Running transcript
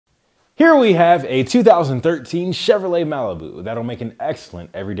Here we have a 2013 Chevrolet Malibu that'll make an excellent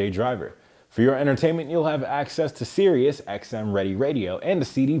everyday driver. For your entertainment, you'll have access to Sirius XM Ready Radio and a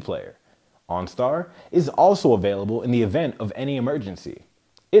CD player. OnStar is also available in the event of any emergency.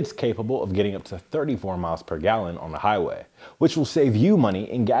 It's capable of getting up to 34 miles per gallon on the highway, which will save you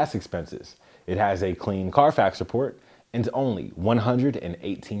money in gas expenses. It has a clean CARFAX report and only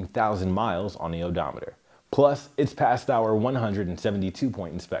 118,000 miles on the odometer. Plus, it's passed our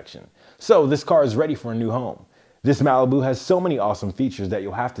 172-point inspection. So this car is ready for a new home. This Malibu has so many awesome features that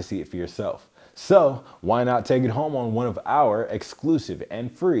you'll have to see it for yourself. So why not take it home on one of our exclusive and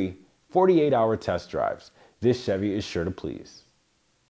free 48-hour test drives? This Chevy is sure to please.